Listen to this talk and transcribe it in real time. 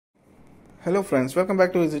Hello friends, welcome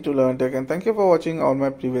back to Easy to Learn Tech and thank you for watching all my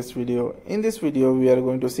previous video. In this video we are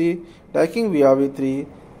going to see Daikin VRV3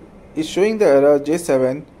 is showing the error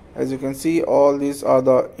J7. As you can see, all these are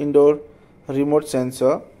the indoor remote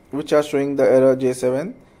sensor which are showing the error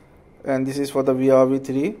J7, and this is for the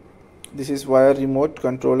VRV3. This is wire remote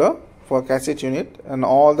controller for cassette unit, and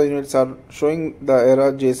all the units are showing the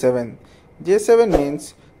error J7. J7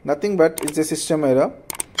 means nothing but it's a system error.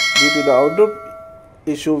 Due to the outdoor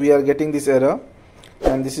issue we are getting this error,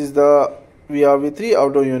 and this is the VRV3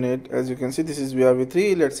 outdoor unit. As you can see, this is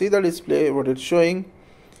VRV3. Let's see the display, what it's showing.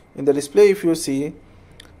 In the display, if you see,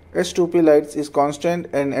 S2P lights is constant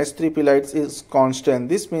and S3P lights is constant.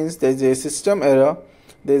 This means there is a system error.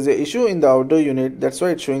 There is an issue in the outdoor unit, that's why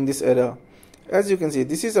it's showing this error. As you can see,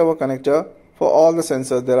 this is our connector for all the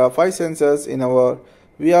sensors. There are 5 sensors in our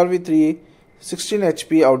VRV3 16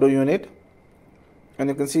 HP outdoor unit, and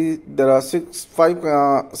you can see there are 5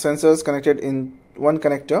 sensors connected in one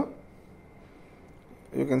connector.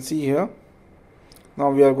 You can see here. Now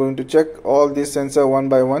we are going to check all these sensors one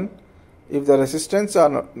by one. If the resistance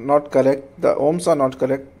are not correct, the ohms are not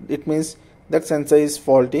correct, it means that sensor is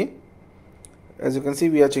faulty. As you can see,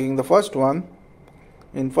 we are checking the first one.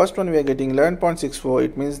 In first one we are getting 11.64.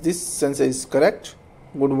 It means this sensor is correct,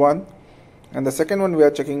 good one. And the second one we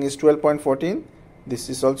are checking is 12.14. This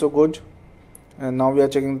is also good. And now we are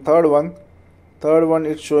checking the third one. Third one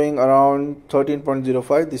is showing around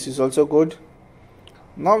 13.05. This is also good.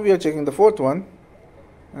 Now we are checking the fourth one,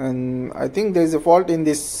 and I think there is a fault in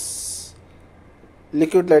this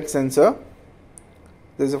liquid light sensor.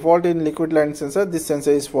 There is a fault in liquid light sensor. This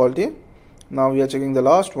sensor is faulty. Now we are checking the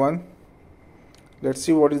last one. Let's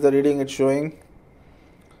see what is the reading it's showing.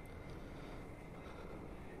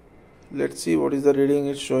 Let's see what is the reading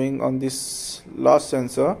it's showing on this last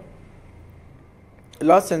sensor.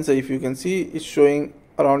 Last sensor, if you can see, is showing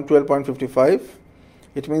around 12.55.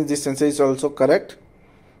 It means this sensor is also correct.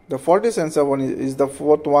 The faulty sensor one is the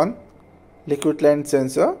fourth one, liquid line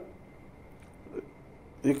sensor.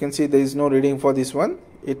 You can see there is no reading for this one.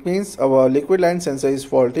 It means our liquid line sensor is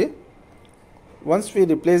faulty. Once we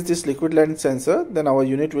replace this liquid line sensor, then our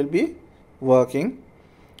unit will be working.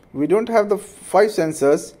 We don't have the 5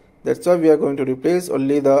 sensors, that's why we are going to replace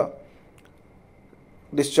only the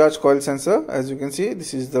discharge coil sensor. As you can see,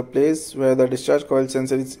 this is the place where the discharge coil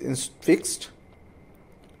sensor is fixed,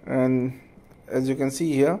 and as you can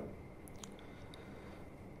see here,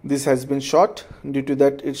 this has been short. Due to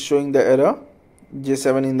that, it's showing the error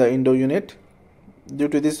J7 in the indoor unit. Due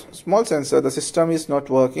to this small sensor, the system is not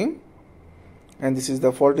working, and this is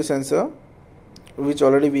the faulty sensor which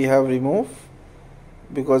already we have removed,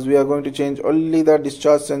 because we are going to change only the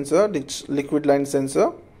discharge sensor, liquid line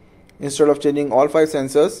sensor. Instead of changing all 5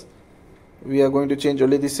 sensors, we are going to change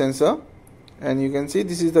only this sensor. And you can see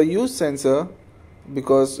this is the used sensor,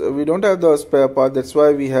 because we don't have the spare part, that's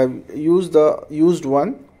why we have used the used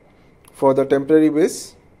one for the temporary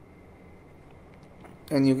base.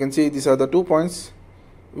 And you can see these are the 2 points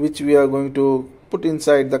which we are going to put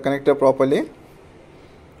inside the connector properly,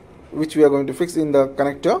 which we are going to fix in the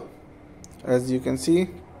connector. As you can see,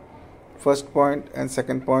 first point and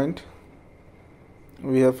second point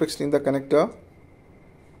we have fixed in the connector.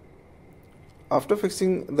 After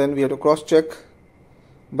fixing, then we have to cross check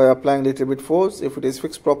by applying little bit force if it is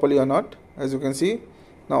fixed properly or not. As you can see,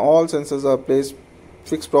 now all sensors are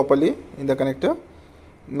fixed properly in the connector.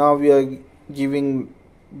 Now we are giving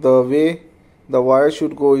the way the wire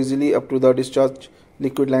should go easily up to the discharge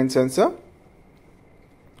liquid line sensor.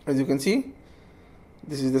 As you can see,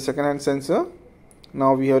 this is the second hand sensor.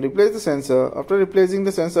 Now we have replaced the sensor. After replacing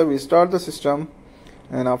the sensor, we start the system,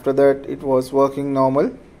 and after that it was working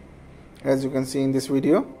normal. As you can see in this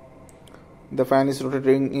video, the fan is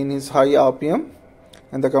rotating in its high RPM,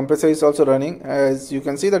 and the compressor is also running. As you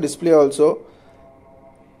can see, the display also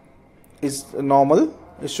is normal,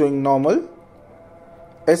 is showing normal.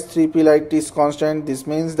 S3P light is constant. This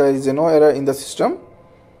means there is no error in the system,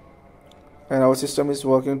 and our system is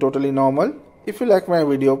working totally normal. If you like my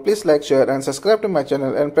video, please like, share and subscribe to my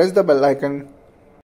channel and press the bell icon